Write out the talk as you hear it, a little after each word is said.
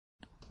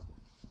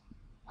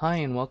Hi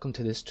and welcome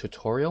to this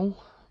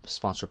tutorial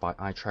sponsored by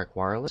itrac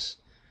Wireless.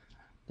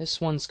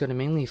 This one's going to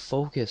mainly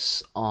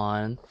focus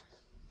on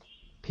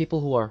people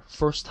who are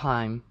for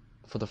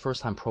the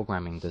first time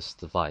programming this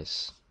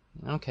device.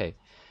 Okay,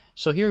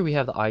 so here we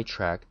have the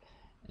itrac,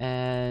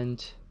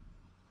 and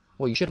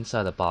well, you should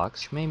inside the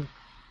box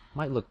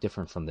might look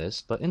different from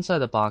this, but inside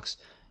the box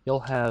you'll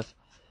have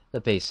the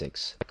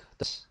basics.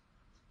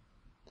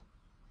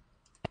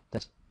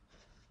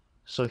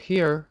 So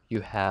here you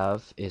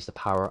have is the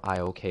power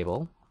I/O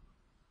cable.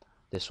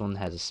 This one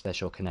has a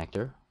special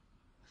connector.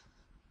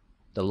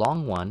 The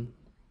long one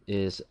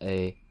is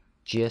a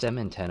GSM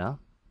antenna,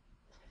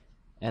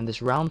 and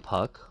this round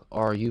puck,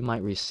 or you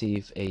might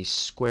receive a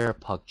square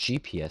puck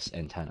GPS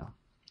antenna.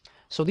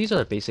 So these are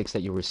the basics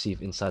that you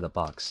receive inside the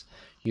box.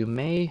 You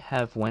may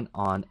have went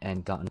on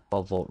and gotten a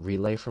 12-volt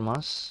relay from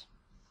us,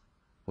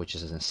 which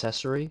is an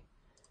accessory,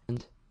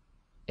 and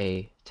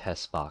a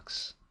test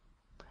box.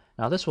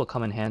 Now this will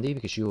come in handy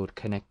because you would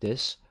connect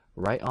this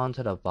right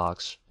onto the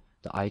box,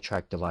 the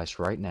itrac device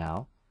right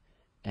now,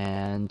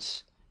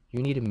 and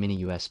you need a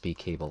mini USB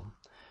cable.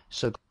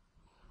 So get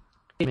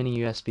a mini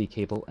USB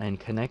cable and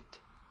connect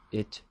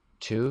it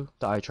to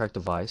the itrac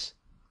device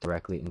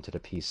directly into the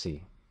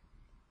PC.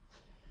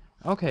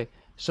 Okay,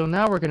 so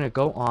now we're going to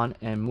go on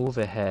and move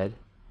ahead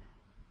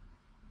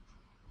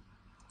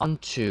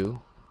onto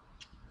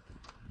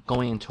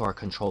going into our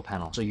control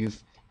panel. So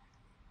you've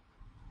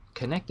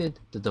connected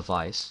the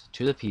device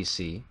to the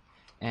PC,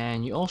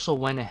 and you also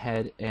went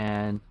ahead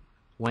and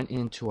went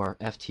into our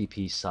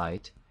FTP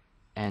site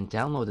and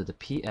downloaded the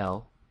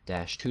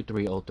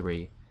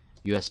PL-2303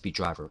 USB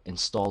driver,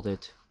 installed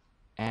it,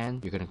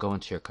 and you're going to go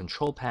into your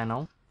control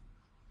panel,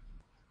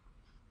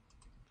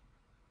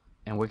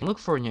 and what you can look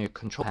for in your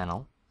control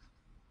panel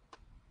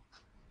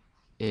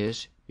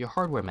is your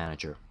hardware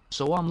manager.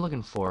 So what I'm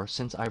looking for,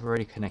 since I've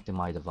already connected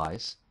my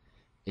device,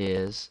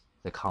 is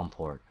the COM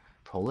port.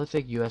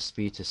 Prolific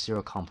USB to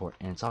serial COM port,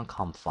 and it's on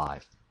COM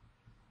 5.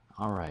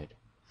 Alright.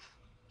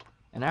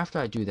 And after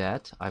I do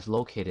that, I've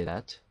located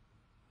that.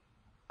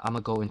 I'm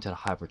going to go into the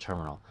hyper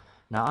terminal.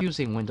 Now I'm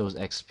using Windows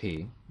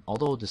XP,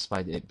 although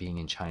despite it being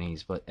in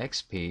Chinese, but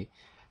XP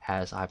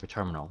has hyper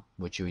terminal,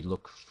 which you would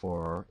look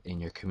for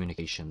in your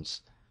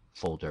communications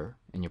folder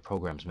in your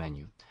programs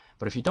menu.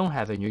 But if you don't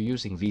have it and you're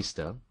using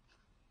Vista,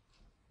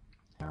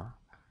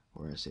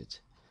 where is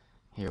it?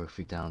 Here, if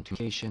we down to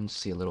communications,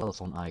 see a little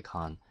telephone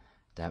icon,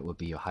 that would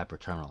be your hyper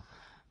terminal.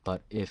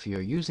 But if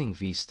you're using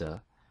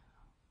Vista,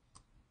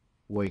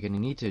 what you're going to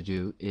need to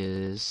do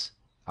is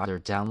either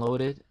download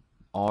it,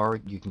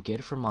 or you can get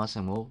it from us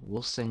and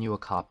we'll send you a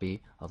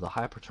copy of the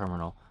hyper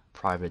terminal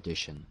private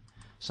edition.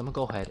 So I'm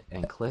going to go ahead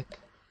and click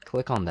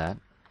on that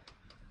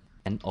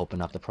and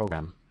open up the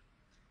program.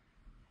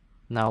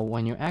 Now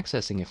when you're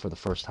accessing it for the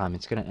first time,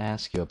 it's going to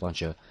ask you a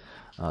bunch of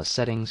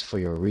settings for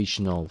your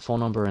regional phone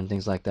number and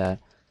things like that,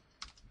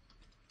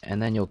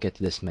 and then you'll get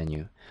to this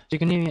menu. So you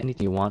can name it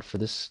anything you want. For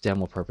this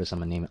demo purpose, I'm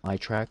going to name it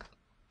itrac.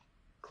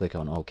 Click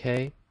on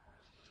OK.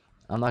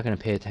 I'm not going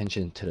to pay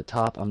attention to the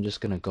top. I'm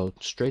just going to go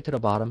straight to the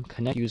bottom,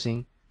 connect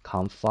using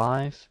COM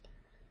 5,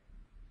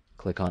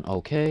 click on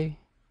OK,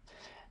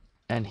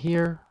 and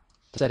here,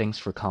 the settings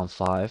for COM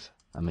 5,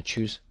 I'm going to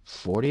choose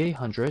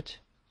 4800,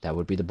 that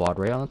would be the baud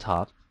rate on the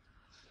top,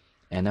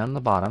 and then on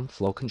the bottom,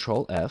 flow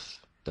control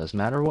F, doesn't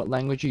matter what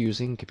language you're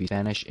using, it could be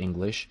Spanish,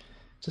 English,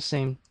 it's the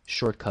same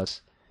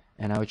shortcuts,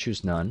 and I would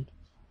choose none,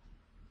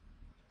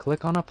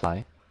 click on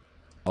apply,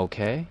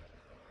 OK.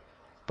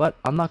 But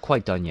I'm not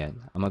quite done yet.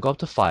 I'm going to go up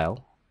to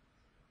File,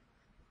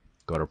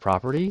 go to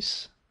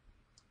Properties,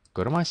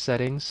 go to My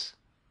Settings,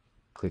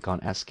 click on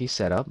ASCII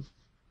Setup,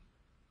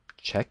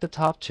 check the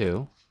top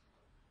two,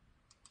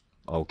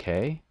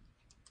 OK,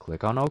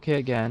 click on OK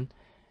again,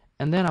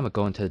 and then I'm going to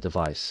go into the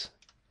device.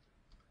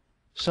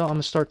 So I'm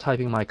going to start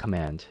typing my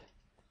command,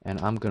 and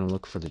I'm going to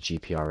look for the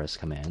GPRS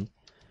command.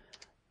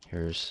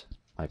 Here's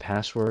my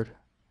password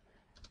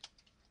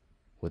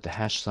with the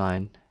hash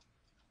sign,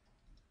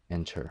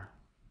 enter.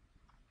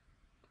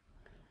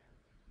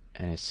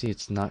 And I see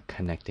it's not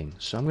connecting,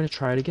 so I'm going to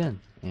try it again.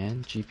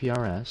 And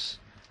GPRS,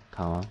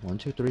 comma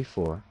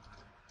 1234.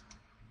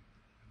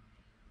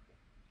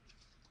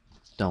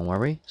 Don't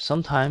worry,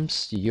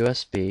 sometimes the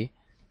USB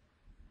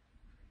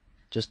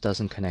just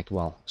doesn't connect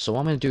well. So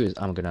what I'm going to do is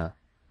I'm going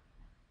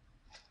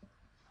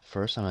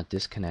to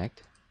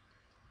disconnect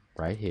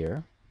right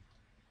here.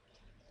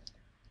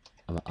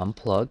 I'm going to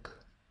unplug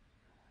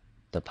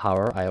the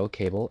power I/O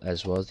cable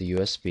as well as the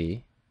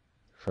USB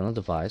from the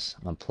device.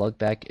 I'm going to plug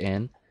back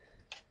in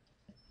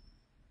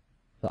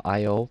the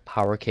I/O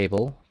power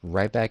cable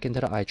right back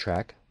into the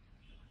itrac,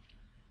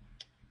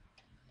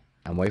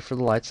 and wait for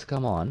the lights to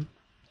come on.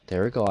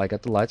 There we go, I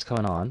got the lights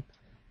coming on,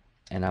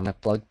 and I'm going to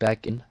plug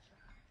back in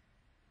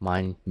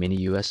my mini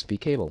USB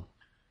cable.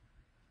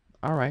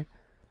 Alright,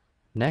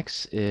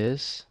 next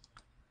is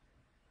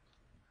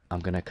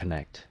I'm going to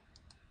connect.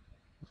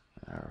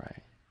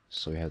 Alright,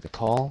 so we have the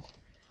call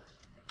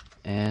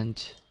and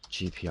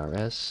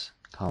GPRS,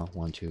 comma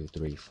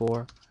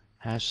 1234,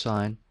 hash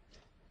sign,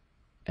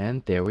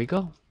 and there we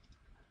go.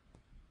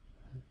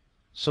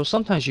 So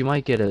sometimes you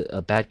might get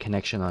a bad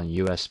connection on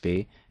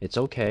USB. It's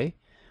okay.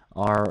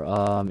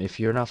 Or if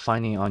you're not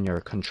finding on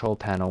your control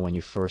panel when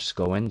you first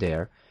go in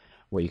there,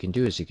 what you can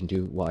do is you can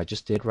do what I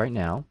just did right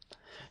now.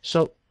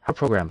 So our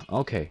program,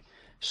 okay.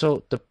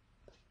 So the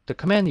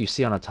command you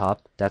see on the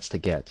top, that's the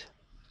get.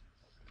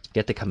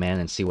 Get the command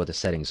and see what the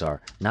settings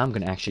are. Now I'm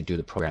going to actually do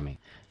the programming.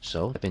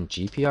 So type in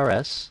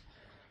GPRS,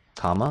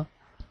 comma,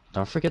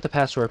 don't forget the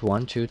password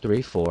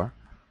 1234,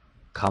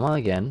 comma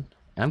again,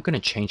 and I'm going to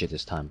change it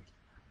this time.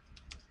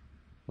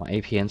 My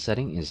APN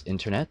setting is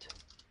internet,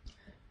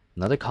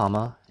 another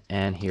comma,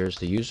 and here's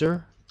the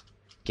user,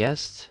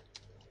 guest,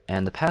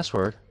 and the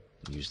password,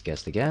 use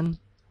guest again,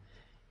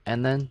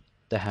 and then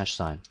the hash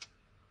sign.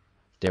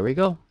 There we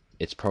go.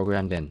 It's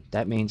programmed in.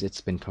 That means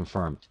it's been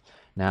confirmed.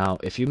 Now,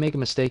 if you make a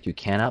mistake, you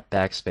cannot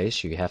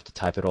backspace. You have to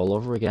type it all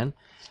over again.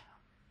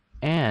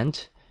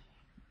 And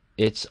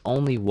it's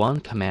only one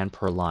command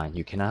per line.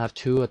 You cannot have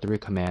 2 or 3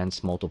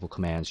 commands, multiple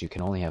commands. You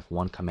can only have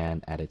one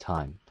command at a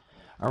time.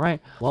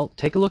 Alright, well,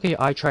 take a look at your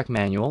itrac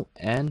manual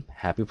and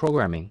happy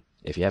programming.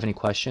 If you have any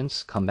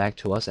questions, come back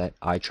to us at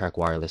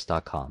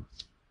itracwireless.com.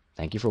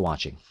 Thank you for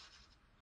watching.